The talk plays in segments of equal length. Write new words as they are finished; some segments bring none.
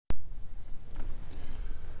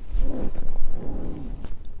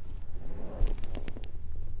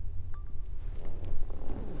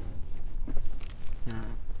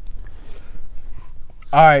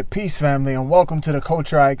All right, peace family, and welcome to the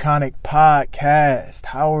Culture Iconic Podcast.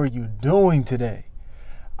 How are you doing today?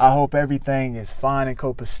 I hope everything is fine and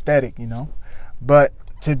copacetic, But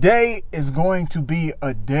today is going to be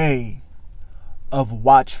a day of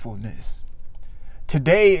watchfulness.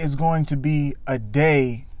 Today is going to be a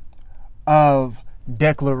day of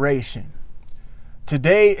declaration.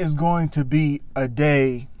 Today is going to be a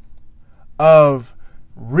day of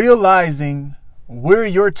realizing where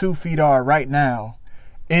your 2 feet are right now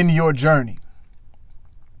in your journey.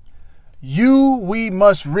 We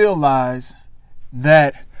must realize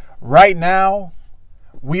that right now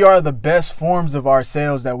we are the best forms of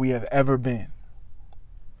ourselves that we have ever been.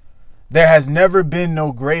 There has never been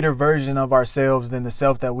no greater version of ourselves than the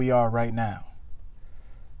self that we are right now.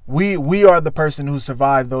 We are the person who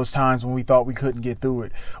survived those times when we thought we couldn't get through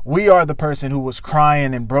it. We are the person who was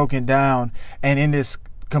crying and broken down and in this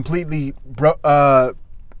completely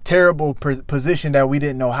terrible position that we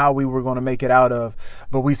didn't know how we were going to make it out of,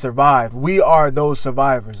 but we survived. We are those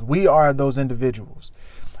survivors. We are those individuals.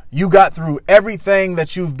 You got through everything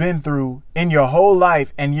that you've been through in your whole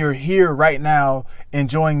life, and you're here right now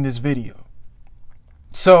enjoying this video.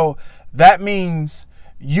 So that means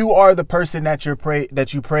you are the person that you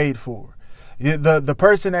prayed for. The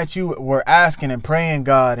person that you were asking and praying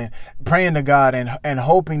to God and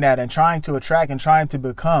hoping that and trying to attract and trying to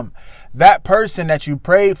become, that person that you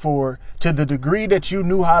prayed for, to the degree that you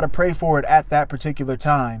knew how to pray for it at that particular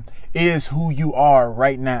time, is who you are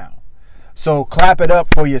right now. So clap it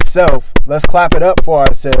up for yourself. Let's clap it up for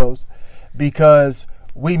ourselves, because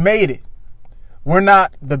we made it. We're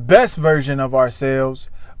not the best version of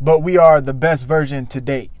ourselves, but we are the best version to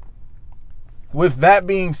date. With that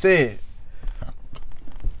being said,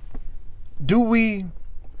 do we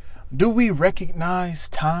recognize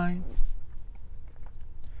time?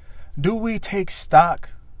 Do we take stock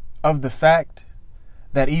of the fact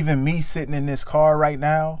that even me sitting in this car right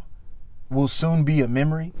now will soon be a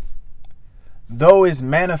memory? Though it's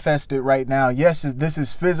manifested right now, yes, this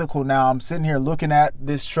is physical now. I'm sitting here looking at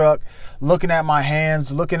this truck, looking at my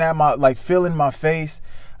hands, looking at feeling my face,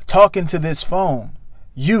 talking to this phone,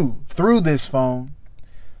 through this phone.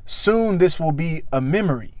 Soon this will be a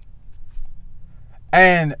memory.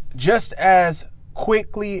 And just as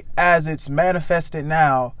quickly as it's manifested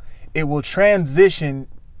now, it will transition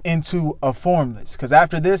into a formless. Because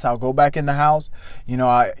after this, I'll go back in the house.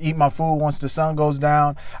 I eat my food once the sun goes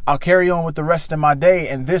down. I'll carry on with the rest of my day.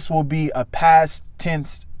 And this will be a past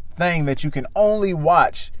tense thing that you can only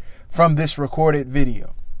watch from this recorded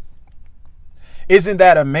video. Isn't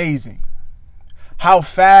that amazing? How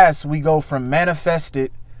fast we go from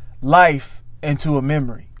manifested life into a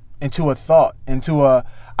memory, into a thought, into a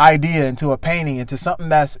idea, into a painting, into something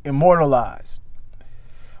that's immortalized.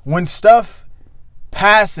 When stuff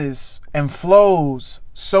passes and flows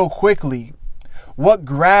so quickly, what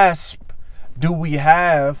grasp do we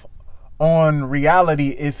have on reality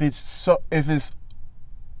if it's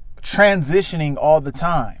transitioning all the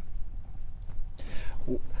time?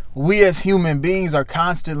 We as human beings are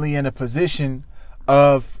constantly in a position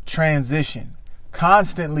of transition,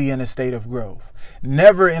 constantly in a state of growth,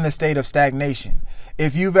 never in a state of stagnation.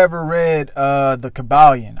 If you've ever read the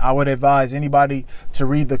Kybalion, I would advise anybody to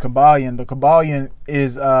read the Kybalion. The Kybalion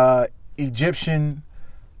is Egyptian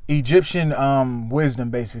wisdom,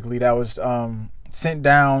 basically, that was sent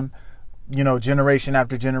down, generation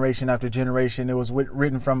after generation after generation. It was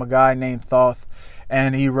written from a guy named Thoth,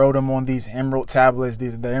 and he wrote them on these emerald tablets.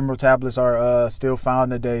 The emerald tablets are still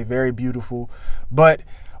found today, very beautiful. But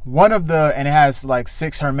and it has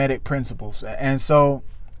 6 hermetic principles. And so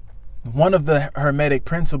one of the hermetic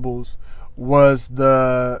principles was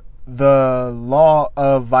the law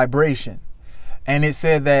of vibration. And it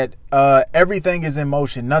said that everything is in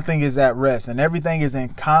motion, nothing is at rest, and everything is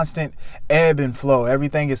in constant ebb and flow.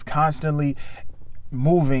 Everything is constantly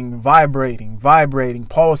moving, vibrating,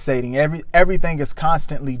 pulsating. Everything is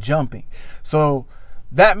constantly jumping. So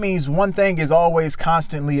that means one thing is always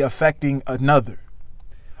constantly affecting another.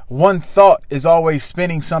 One thought is always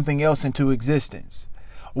spinning something else into existence.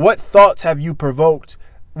 What thoughts have you provoked?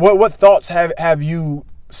 What thoughts have you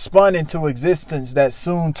spun into existence that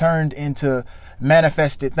soon turned into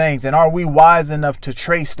manifested things? And are we wise enough to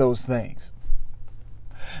trace those things?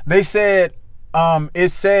 They said,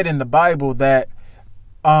 it's said in the Bible that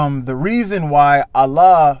the reason why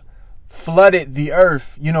Allah flooded the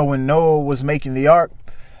earth, when Noah was making the ark,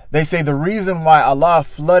 they say the reason why Allah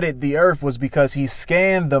flooded the earth was because he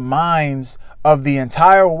scanned the minds of the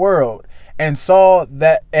entire world and saw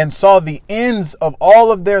the ends of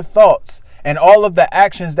all of their thoughts and all of the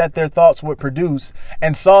actions that their thoughts would produce,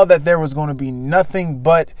 and saw that there was going to be nothing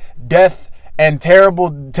but death and terrible,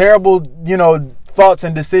 thoughts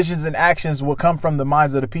and decisions and actions will come from the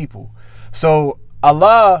minds of the people. So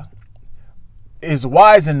Allah is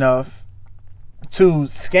wise enough to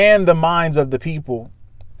scan the minds of the people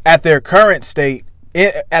at their current state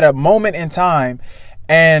at a moment in time,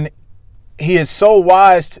 and he is so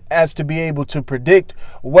wise as to be able to predict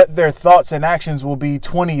what their thoughts and actions will be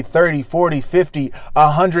 20, 30, 40, 50,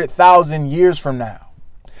 100,000 years from now.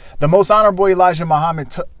 The Most Honorable Elijah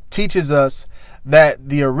Muhammad teaches us that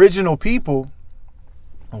the original people,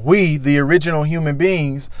 we, the original human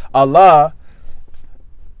beings, Allah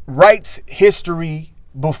writes history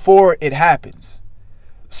before it happens.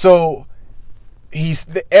 So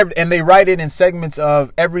and they write it in segments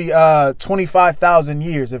of every 25,000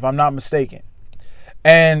 years, if I'm not mistaken.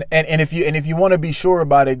 And if you want to be sure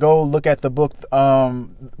about it, go look at the book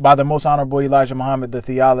by the Most Honorable Elijah Muhammad, The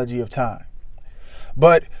Theology of Time.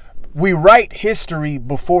 But we write history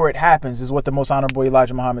before it happens, is what the Most Honorable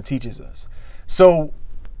Elijah Muhammad teaches us. So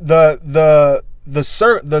the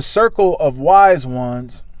circle of wise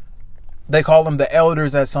ones, they call them the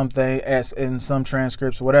elders as in some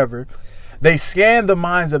transcripts, whatever. They scan the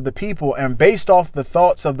minds of the people, and based off the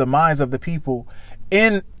thoughts of the minds of the people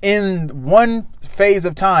in one phase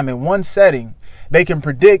of time, in one setting, they can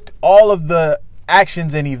predict all of the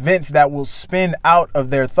actions and events that will spin out of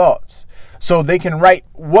their thoughts. So they can write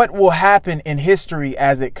what will happen in history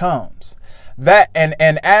as it comes. That and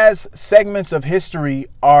as segments of history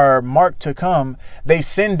are marked to come, they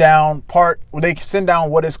send down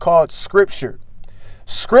what is called scripture.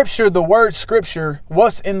 Scripture, the word scripture,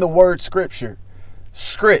 what's in the word scripture?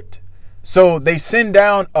 Script. So they send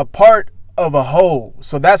down a part of a whole.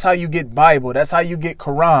 So that's how you get Bible. That's how you get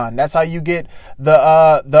Quran. That's how you get the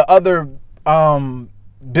other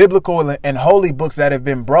biblical and holy books that have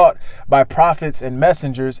been brought by prophets and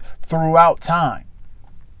messengers throughout time.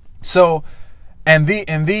 So, and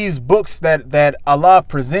these books that Allah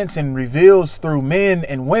presents and reveals through men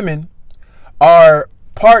and women are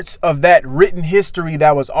parts of that written history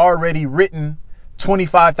that was already written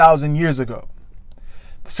 25,000 years ago.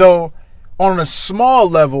 So on a small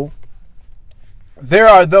level, there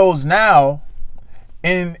are those now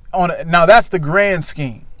now that's the grand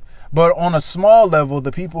scheme. But on a small level,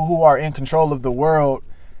 the people who are in control of the world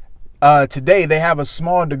today, they have a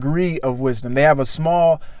small degree of wisdom. They have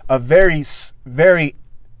a very, very,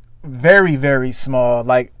 very, very small,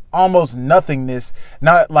 like almost nothingness,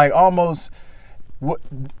 not like almost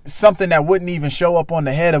something that wouldn't even show up on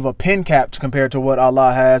the head of a pen cap compared to what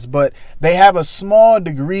Allah has, but they have a small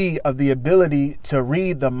degree of the ability to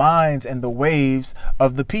read the minds and the waves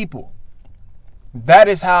of the people. That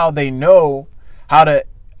is how they know how to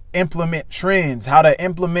implement trends, how to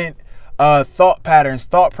implement thought patterns,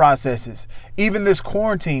 thought processes. Even this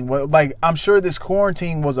quarantine, like I'm sure this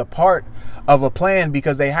quarantine was a part of a plan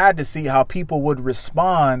because they had to see how people would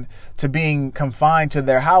respond to being confined to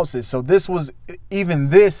their houses. So this was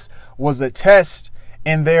a test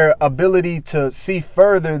in their ability to see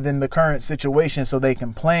further than the current situation, so they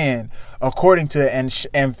can plan according to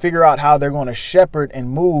and figure out how they're going to shepherd and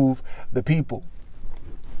move the people.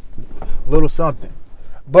 Little something.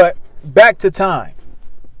 But back to time.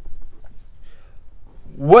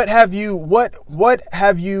 What have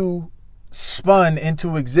you spun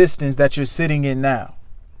into existence that you're sitting in now?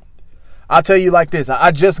 I'll tell you like this.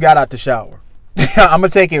 I just got out the shower. I'm going to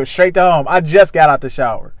take it straight to home. I just got out the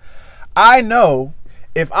shower. I know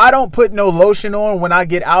if I don't put no lotion on when I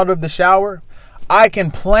get out of the shower, I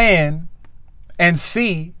can plan and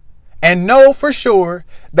see and know for sure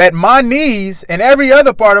that my knees and every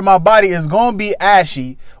other part of my body is going to be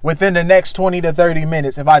ashy within the next 20 to 30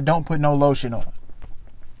 minutes if I don't put no lotion on.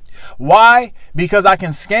 Why? Because I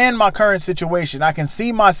can scan my current situation. I can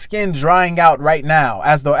see my skin drying out right now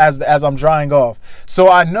as I'm drying off. So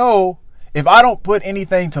I know if I don't put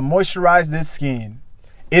anything to moisturize this skin,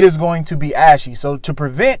 it is going to be ashy. So to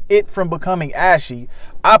prevent it from becoming ashy,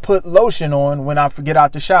 I put lotion on when I get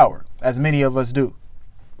out the shower, as many of us do.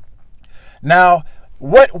 Now,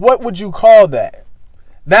 what would you call that?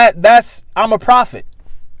 That's I'm a prophet.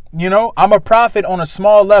 I'm a prophet on a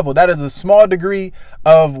small level. That is a small degree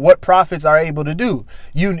of what prophets are able to do.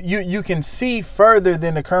 You can see further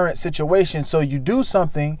than the current situation, so you do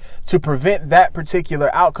something to prevent that particular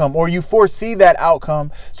outcome, or you foresee that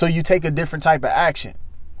outcome, so you take a different type of action.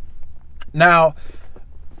 Now,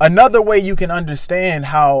 another way you can understand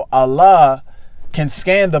how Allah can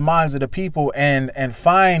scan the minds of the people and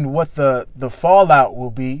find what the fallout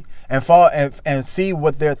will be and see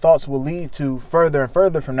what their thoughts will lead to further and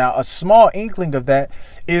further from now. A small inkling of that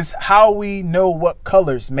is how we know what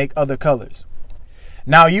colors make other colors.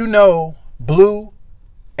 Now, blue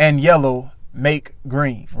and yellow make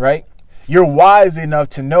green, right? You're wise enough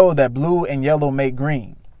to know that blue and yellow make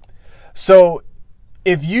green. So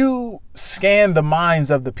if you scan the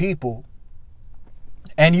minds of the people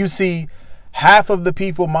and you see half of the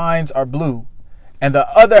people minds are blue and the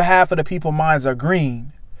other half of the people minds are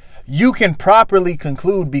green, you can properly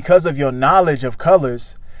conclude, because of your knowledge of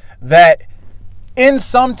colors, that in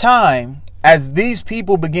some time, as these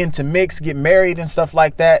people begin to mix, get married and stuff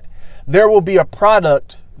like that, there will be a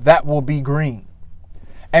product that will be green.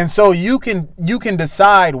 And so you can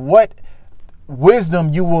decide what wisdom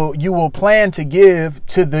you will plan to give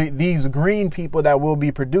to these green people that will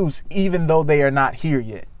be produced, even though they are not here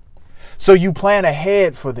yet. So you plan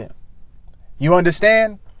ahead for them. You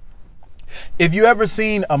understand? If you ever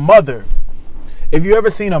seen a mother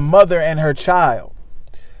and her child,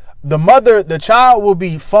 the child will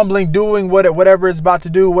be fumbling, doing whatever it's about to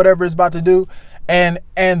do, and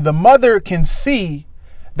the mother can see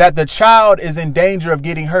that the child is in danger of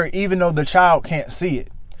getting hurt, even though the child can't see it.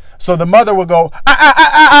 So the mother will go,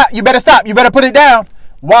 you better stop, you better put it down.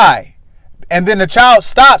 Why? And then the child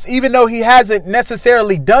stops, even though he hasn't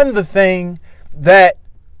necessarily done the thing that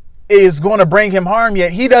is going to bring him harm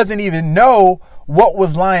yet. He doesn't even know what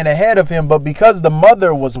was lying ahead of him. But because the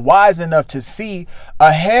mother was wise enough to see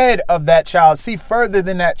ahead of that child, see further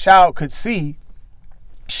than that child could see,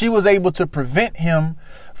 she was able to prevent him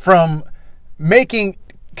from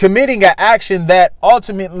committing an action that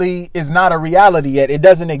ultimately is not a reality yet. It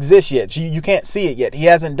doesn't exist yet. You can't see it yet. He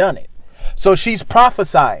hasn't done it. So she's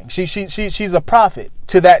prophesying. She's a prophet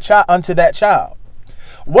to that child, unto that child.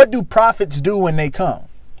 What do prophets do when they come?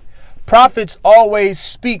 Prophets always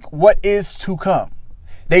speak what is to come.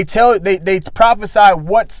 They prophesy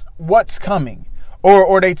what's coming,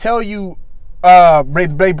 or they tell you.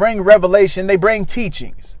 They bring revelation. They bring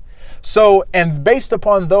teachings. So, and based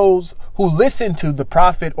upon those who listen to the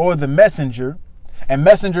prophet or the messenger, and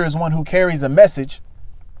messenger is one who carries a message,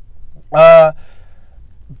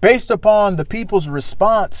 based upon the people's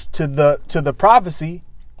response to the prophecy,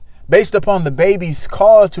 based upon the baby's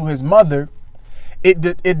call to his mother, it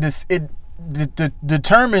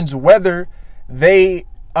determines whether they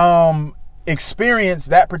experience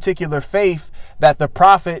that particular faith that the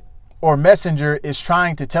prophet or messenger is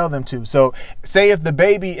trying to tell them to. So say if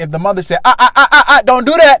the mother said, don't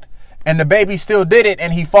do that, and the baby still did it,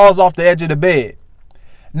 and he falls off the edge of the bed.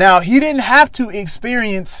 Now, he didn't have to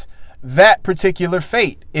experience that particular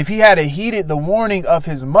fate. If he had heeded the warning of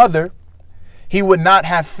his mother, he would not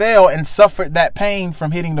have fell and suffered that pain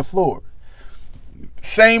from hitting the floor.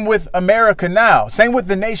 Same with America now. Same with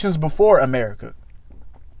the nations before America.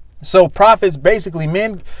 So prophets, basically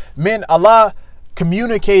men, Allah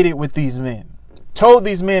communicated with these men, told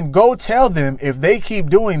these men, go tell them if they keep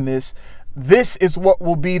doing this, this is what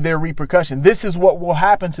will be their repercussion. This is what will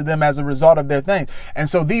happen to them as a result of their things. And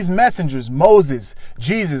so these messengers, Moses,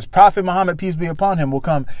 Jesus, Prophet Muhammad, peace be upon him, will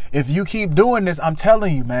come. If you keep doing this, I'm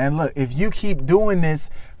telling you, man, look, if you keep doing this,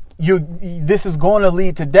 this is going to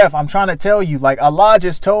lead to death. I'm trying to tell you, like Allah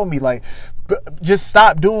just told me, like, just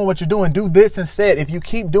stop doing what you're doing. Do this instead. If you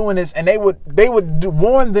keep doing this, and they would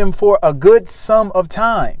warn them for a good sum of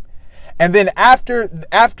time. And then after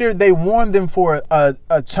they warned them for a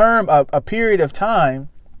period of time,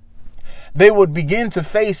 they would begin to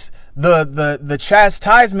face the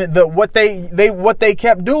chastisement, what they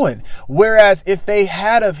kept doing. Whereas if they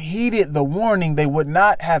had have heeded the warning, they would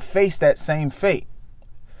not have faced that same fate.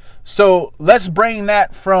 So let's bring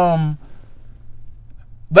that from.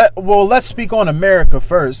 Let's speak on America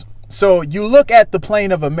first. So you look at the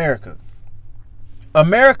plane of America.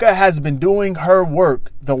 America has been doing her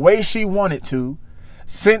work the way she wanted to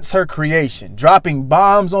since her creation, dropping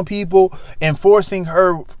bombs on people, enforcing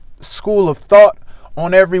her school of thought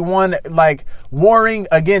on everyone, like warring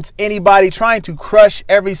against anybody, trying to crush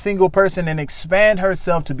every single person and expand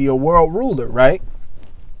herself to be a world ruler, right?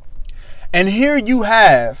 And here you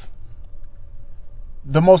have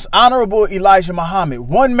the most honorable Elijah Muhammad,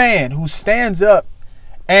 one man who stands up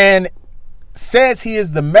and says he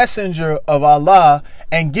is the messenger of Allah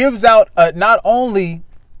and gives out not only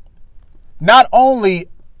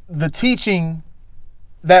the teaching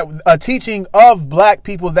of black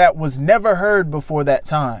people that was never heard before that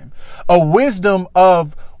time, a wisdom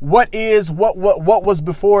of what was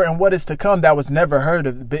before and what is to come that was never heard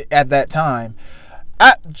of at that time.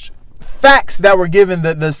 Facts that were given,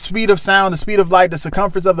 the speed of sound, the speed of light, the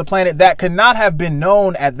circumference of the planet that could not have been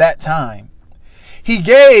known at that time. He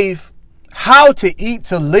gave how to eat,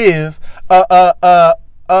 to live, guidelines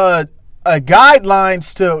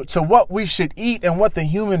to what we should eat and what the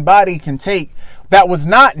human body can take that was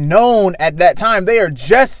not known at that time. They are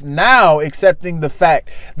just now accepting the fact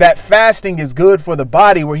that fasting is good for the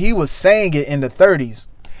body, where he was saying it in the 30s.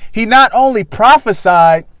 He not only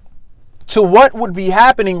prophesied to what would be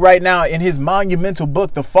happening right now in his monumental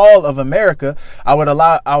book, The Fall of America. I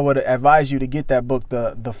would advise you to get that book,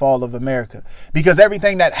 The Fall of America, because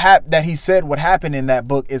everything that he said would happen in that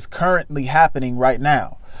book is currently happening right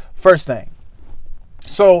now. First thing.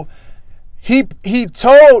 So he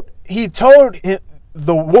told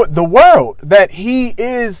the world that he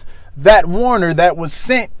is that warner that was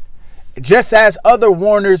sent, just as other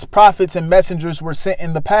warners, prophets, and messengers were sent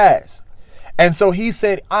in the past. And so he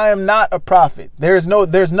said, I am not a prophet. There's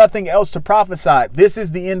nothing else to prophesy. This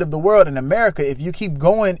is the end of the world. In America, if you keep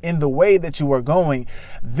going in the way that you are going,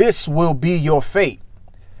 this will be your fate.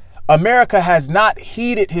 America has not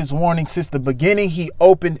heeded his warning since the beginning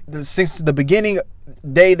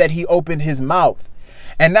day that he opened his mouth.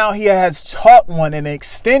 And now he has taught one and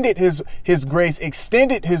extended his grace,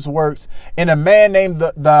 extended his works in a man named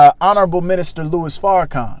the Honorable Minister Louis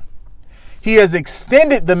Farrakhan. He has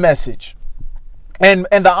extended the message. And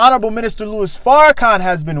the Honorable Minister Louis Farrakhan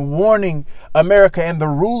has been warning America and the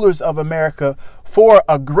rulers of America for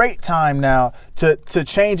a great time now to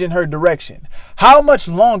change in her direction. How much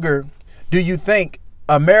longer do you think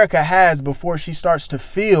America has before she starts to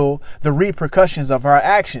feel the repercussions of her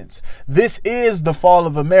actions? This is the fall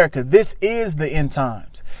of America. This is the end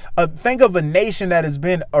times. Think of a nation that has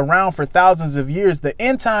been around for thousands of years. The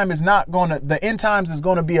end times is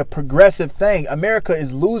going to be a progressive thing. America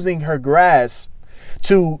is losing her grasp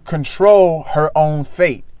to control her own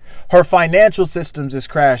fate. Her financial systems is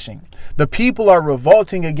crashing. The people are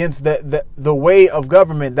revolting against the way of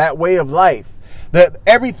government, that way of life.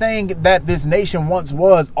 Everything that this nation once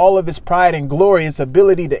was, all of its pride and glory, its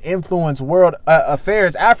ability to influence world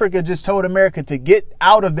affairs. Africa just told America to get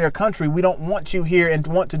out of their country. We don't want you here and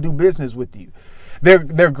want to do business with you.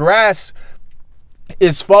 Their grasp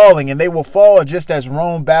is falling, and they will fall just as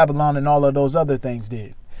Rome, Babylon, and all of those other things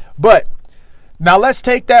did. But now let's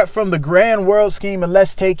take that from the grand world scheme and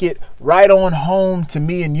let's take it right on home to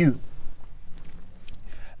me and you.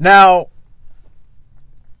 Now,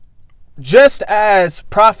 just as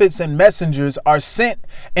prophets and messengers are sent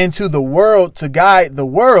into the world to guide the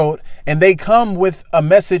world, and they come with a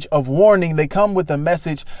message of warning, they come with a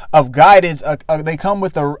message of guidance, they come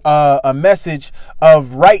with a message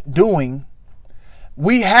of right doing,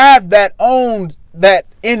 we have that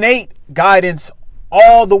innate guidance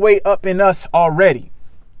all the way up in us already.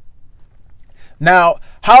 Now,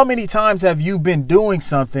 how many times have you been doing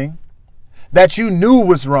something that you knew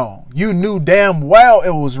was wrong? You knew damn well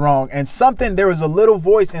it was wrong. And there was a little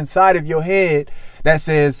voice inside of your head that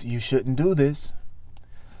says, you shouldn't do this.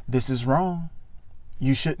 This is wrong.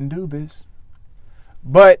 You shouldn't do this.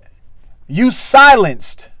 But you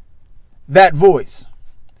silenced that voice.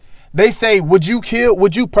 They say, would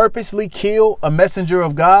you purposely kill a messenger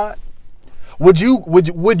of God? Would you,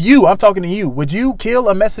 I'm talking to you, would you kill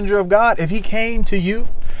a messenger of God if he came to you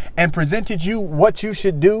and presented you what you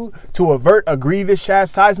should do to avert a grievous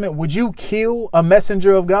chastisement? Would you kill a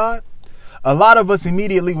messenger of God? A lot of us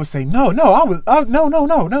immediately would say, no.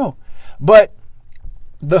 But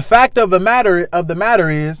the fact of the matter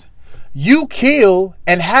is, you kill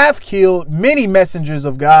and have killed many messengers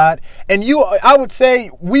of God. And I would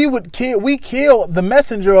say we kill the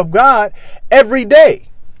messenger of God every day.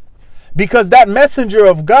 Because that messenger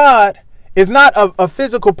of God is not a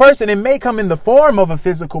physical person. It may come in the form of a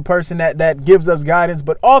physical person that gives us guidance,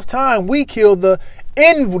 but oftentimes we kill the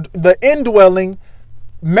indwelling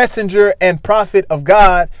messenger and prophet of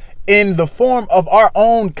God in the form of our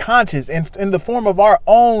own conscience, in the form of our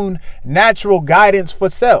own natural guidance for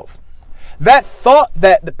self. That thought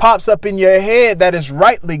that pops up in your head that is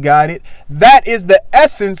rightly guided, that is the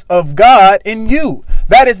essence of God in you.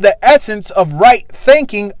 That is the essence of right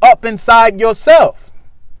thinking up inside yourself.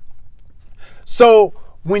 So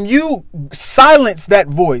when you silence that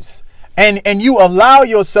voice and you allow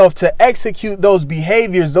yourself to execute those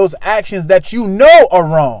behaviors, those actions that you know are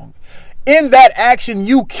wrong, in that action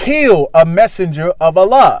you kill a messenger of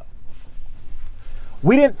Allah.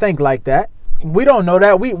 We didn't think like that. We don't know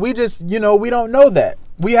that. We just, we don't know that.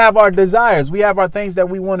 We have our desires. We have our things that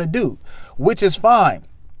we want to do, which is fine.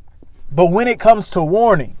 But when it comes to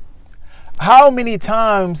warning, how many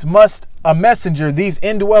times must a messenger, these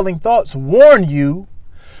indwelling thoughts, warn you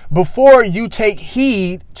before you take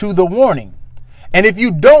heed to the warning? And if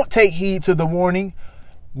you don't take heed to the warning,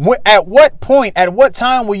 at what point, at what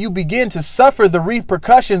time will you begin to suffer the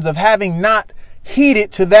repercussions of having not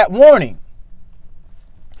heeded to that warning?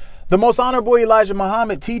 The Most Honorable Elijah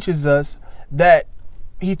Muhammad teaches us that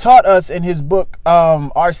he taught us in his book,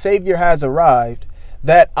 Our Savior Has Arrived,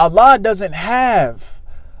 that Allah doesn't have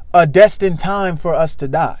a destined time for us to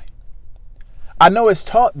die. I know it's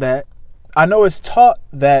taught that.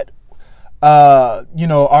 Our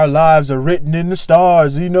lives are written in the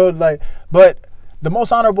stars, but the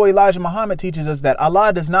most honorable Elijah Muhammad teaches us that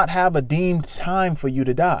Allah does not have a deemed time for you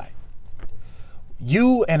to die.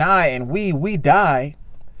 You and I and we die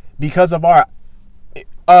because of our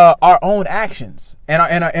own actions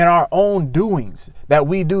and our own doings that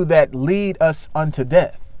we do that lead us unto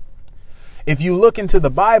death. If you look into the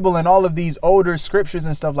Bible and all of these older scriptures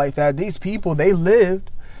and stuff like that, these people, they lived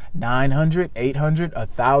 900, 800,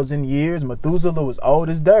 1,000 years. Methuselah was old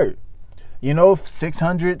as dirt.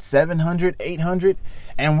 600, 700, 800.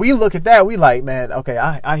 And we look at that, we like, man, okay,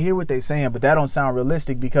 I hear what they're saying, but that don't sound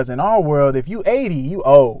realistic, because in our world, if you 80, you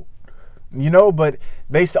old. But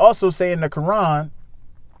they also say in the Quran,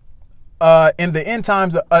 in the end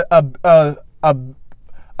times,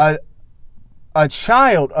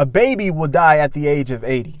 a baby will die at the age of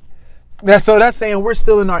 80. That's saying we're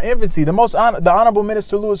still in our infancy. The Honorable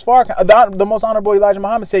Minister Louis Farrakhan, the most honorable Elijah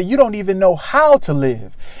Muhammad said, you don't even know how to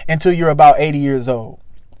live until you're about 80 years old.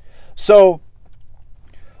 So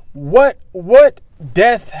what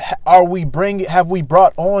death have we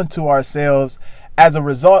brought on to ourselves as a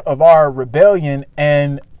result of our rebellion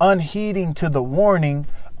and unheeding to the warning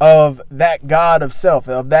of that God of self,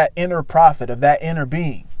 of that inner prophet, of that inner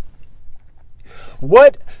being?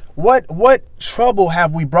 What trouble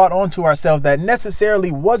have we brought onto ourselves that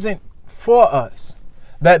necessarily wasn't for us?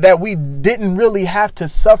 That we didn't really have to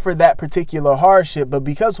suffer that particular hardship, but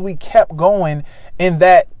because we kept going in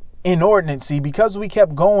that inordinacy, because we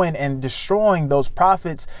kept going and destroying those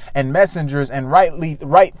prophets and messengers and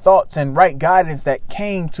right thoughts and right guidance that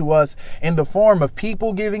came to us in the form of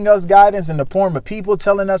people giving us guidance, in the form of people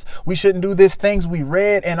telling us we shouldn't do this, things we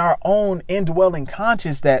read in our own indwelling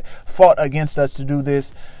conscience that fought against us to do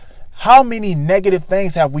this. How many negative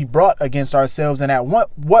things have we brought against ourselves? And at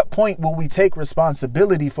what point will we take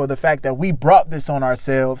responsibility for the fact that we brought this on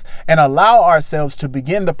ourselves and allow ourselves to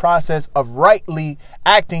begin the process of rightly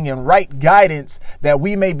acting and right guidance, that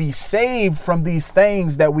we may be saved from these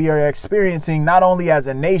things that we are experiencing, not only as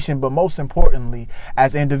a nation, but most importantly,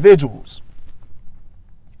 as individuals?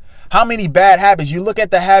 How many bad habits? You look at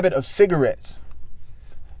the habit of cigarettes.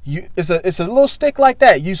 It's a little stick like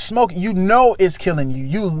that. You smoke, it's killing you.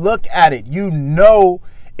 You look at it,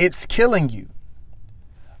 it's killing you.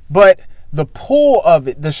 But the pull of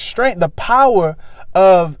it, the strength, the power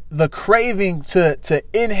of the craving to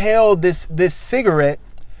inhale this cigarette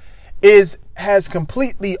has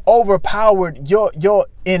completely overpowered your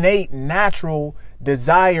innate natural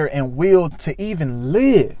desire and will to even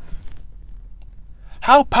live.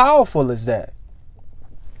 How powerful is that?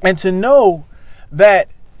 And to know that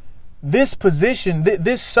this position,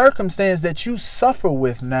 this circumstance that you suffer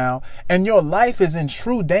with now, and your life is in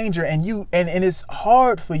true danger, and it's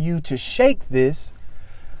hard for you to shake this.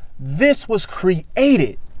 This was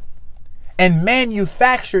created and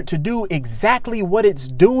manufactured to do exactly what it's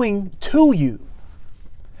doing to you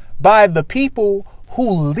by the people who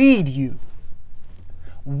lead you.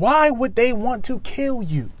 Why would they want to kill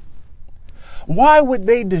you? Why would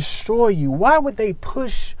they destroy you? Why would they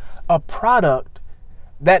push a product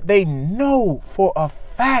that they know for a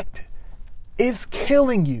fact is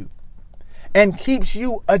killing you and keeps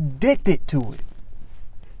you addicted to it?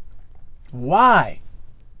 Why?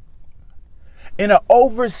 In an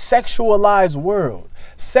over-sexualized world,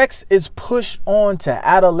 sex is pushed on to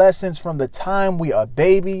adolescence from the time we are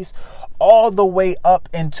babies all the way up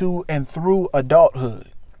into and through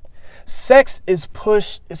adulthood. Sex is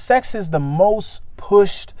the most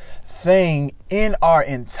pushed thing in our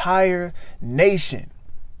entire nation.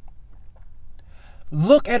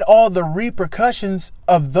 Look at all the repercussions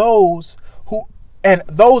of those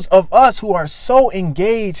of us who are so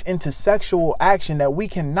engaged into sexual action that we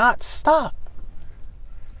cannot stop.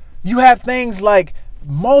 You have things like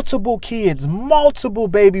multiple kids, multiple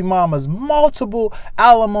baby mamas, multiple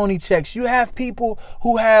alimony checks. You have people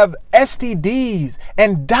who have STDs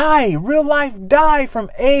and real life die from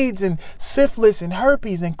AIDS and syphilis and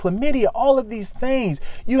herpes and chlamydia, all of these things.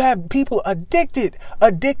 You have people addicted,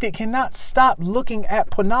 cannot stop looking at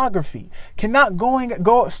pornography, cannot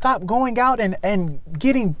stop going out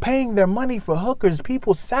and paying their money for hookers.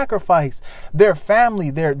 People sacrifice their family,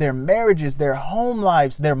 their marriages, their home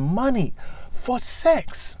lives, their money for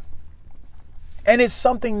sex. And it's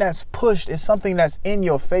something that's pushed. It's something that's in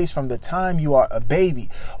your face from the time you are a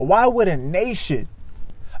baby. Why would a nation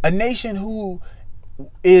who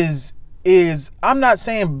is I'm not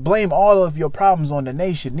saying blame all of your problems on the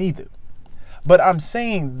nation either, But I'm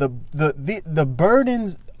saying the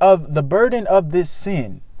burden of this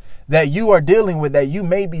sin that you are dealing with, that you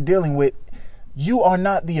may be dealing with, you are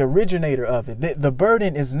not the originator of it. The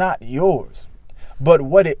burden is not yours. But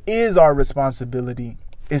what it is, our responsibility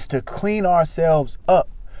is to clean ourselves up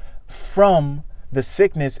from the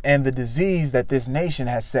sickness and the disease that this nation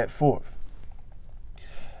has set forth.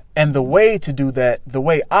 And the way to do that, the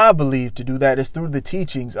way I believe to do that, is through the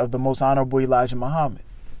teachings of the Most Honorable Elijah Muhammad.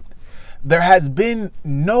 There has been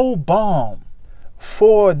no balm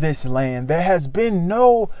for this land. There has been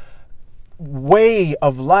no way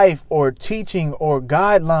of life or teaching or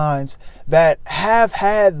guidelines that have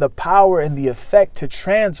had the power and the effect to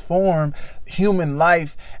transform human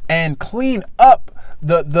life and clean up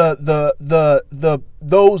the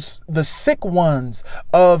sick ones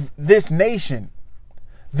of this nation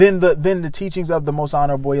than the teachings of the Most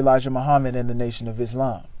Honorable Elijah Muhammad and the Nation of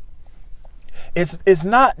Islam. It's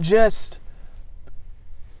not just,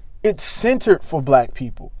 it's centered for black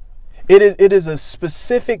people. It is a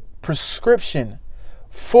specific prescription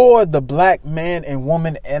for the black man and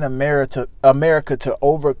woman in America to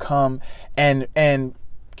overcome and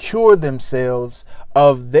cure themselves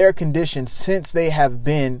of their condition, since they have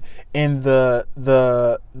been in the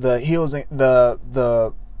hills,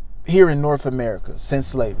 the here in North America since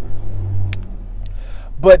slavery.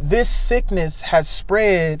 But this sickness has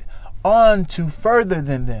spread on to further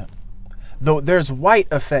than them. Though there's white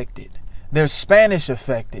affected, there's Spanish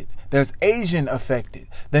affected, there's Asian affected,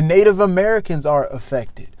 the Native Americans are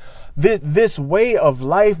affected. This way of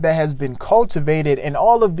life that has been cultivated, and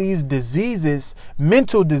all of these diseases,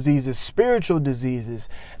 mental diseases, spiritual diseases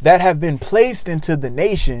that have been placed into the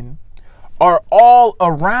nation, are all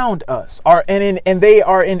around us, and they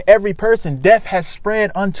are in every person. Death has spread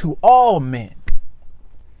unto all men.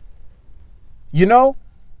 You know,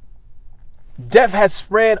 death has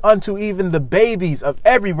spread unto even the babies of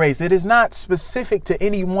every race. It is not specific to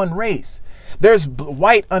any one race. There's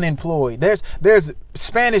white unemployed. There's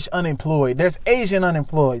Spanish unemployed. There's Asian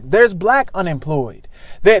unemployed. There's black unemployed.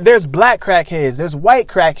 There's black crackheads. There's white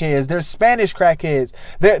crackheads. There's Spanish crackheads.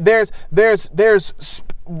 There's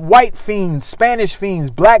white fiends, Spanish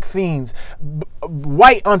fiends, black fiends,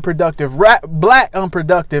 white unproductive, black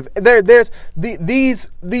unproductive. There's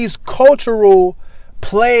these cultural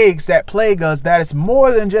plagues that plague us, that is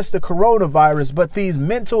more than just the coronavirus, but these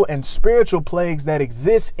mental and spiritual plagues that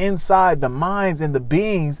exist inside the minds and the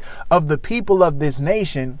beings of the people of this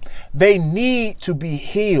nation. They need to be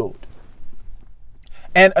healed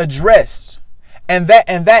and addressed. And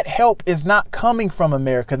that help is not coming from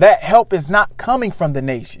America. That help is not coming from the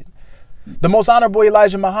nation. The Most Honorable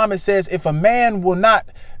Elijah Muhammad says, if a man will not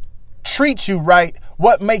treat you right,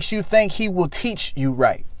 what makes you think he will teach you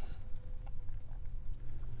right?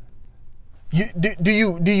 Do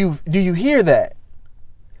you hear that?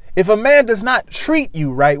 If a man does not treat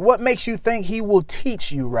you right, what makes you think he will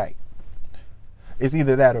teach you right? It's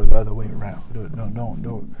either that or the other way around.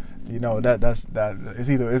 No. You know, that's it's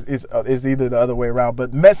either the other way around.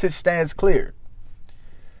 But the message stands clear.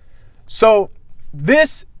 So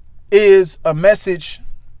this is a message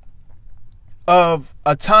of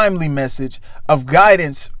a timely message of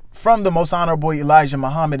guidance from the Most Honorable Elijah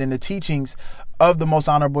Muhammad, and the teachings of the Most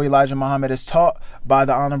Honorable Elijah Muhammad as taught by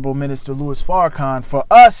the Honorable Minister Louis Farrakhan, for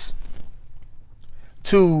us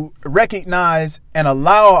to recognize and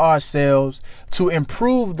allow ourselves to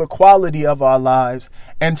improve the quality of our lives,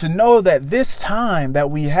 and to know that this time that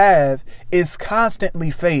we have is constantly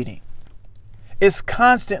fading. It's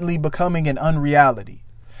constantly becoming an unreality.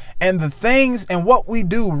 And the things and what we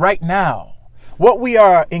do right now, what we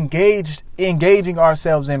are engaging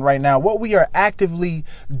ourselves in right now, what we are actively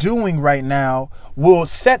doing right now, will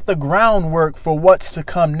set the groundwork for what's to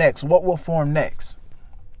come next, what will form next.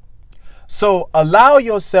 So allow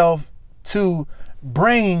yourself to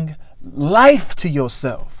bring life to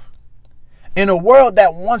yourself. In a world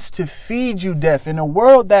that wants to feed you death, in a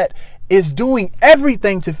world that is doing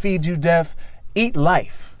everything to feed you death, eat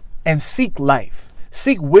life and seek life.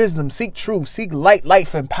 Seek wisdom, seek truth, seek light,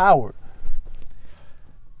 life, and power.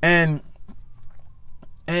 And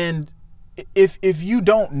if you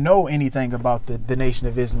don't know anything about the Nation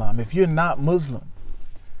of Islam, if you're not Muslim,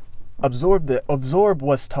 absorb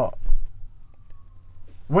what's taught.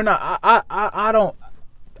 We're not. I don't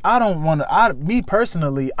want to. Me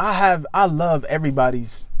personally, I love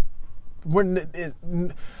everybody's.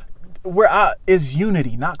 Is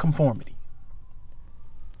unity, not conformity.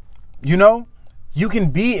 You know, you can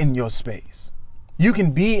be in your space. You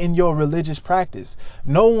can be in your religious practice.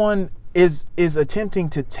 No one is attempting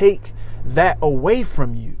to take that away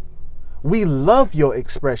from you. We love your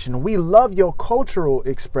expression. We love your cultural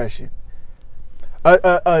expression.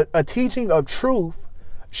 A teaching of truth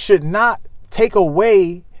should not take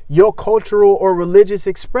away your cultural or religious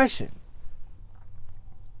expression.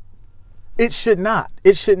 It should not.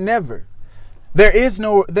 It should never. There is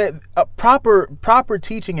no proper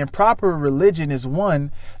teaching and proper religion is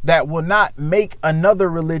one that will not make another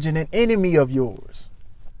religion an enemy of yours.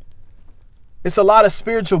 It's a lot of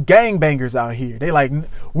spiritual gangbangers out here. They like,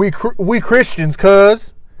 we Christians,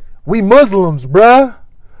 cuz we Muslims, bruh.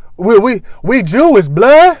 We Jewish,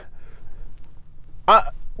 bruh.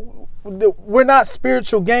 We're not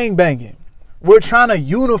spiritual gangbanging. We're trying to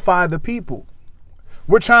unify the people.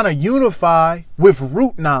 We're trying to unify with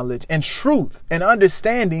root knowledge and truth and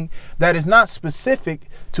understanding that is not specific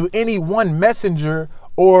to any one messenger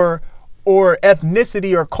or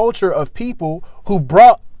ethnicity or culture of people who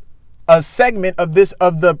brought a segment of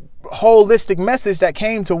the holistic message that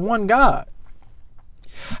came to one God.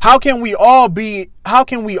 How can we all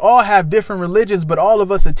have different religions, but all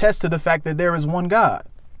of us attest to the fact that there is one God?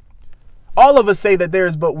 All of us say that there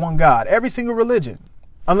is but one God, every single religion,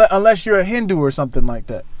 unless you're a Hindu or something like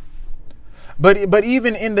that. But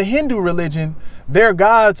even in the Hindu religion, their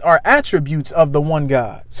gods are attributes of the one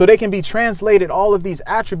God. So they can be translated, all of these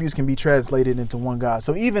attributes can be translated into one God.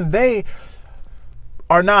 So even they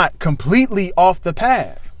are not completely off the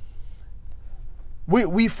path.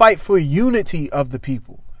 We fight for unity of the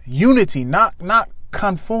people. Unity, not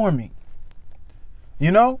conforming.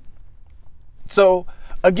 You know? So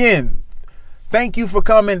again, thank you for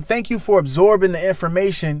coming. Thank you for absorbing the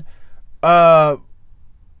information from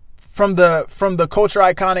the Culture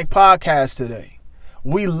Iconic podcast today.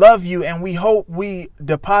 We love you and we hope we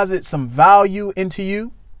deposit some value into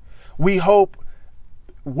you. We hope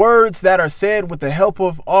words that are said with the help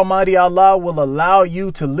of Almighty Allah will allow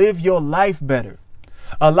you to live your life better,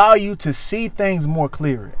 allow you to see things more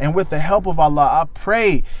clearer. And with the help of Allah, I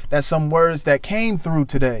pray that some words that came through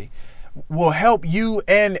today will help you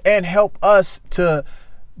and help us to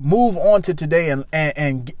move on to today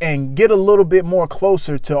and get a little bit more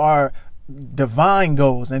closer to our divine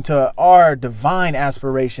goals and to our divine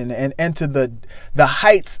aspiration and to the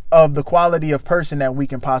heights of the quality of person that we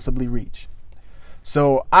can possibly reach.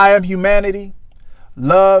 So I am Humanity,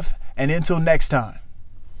 love, and until next time.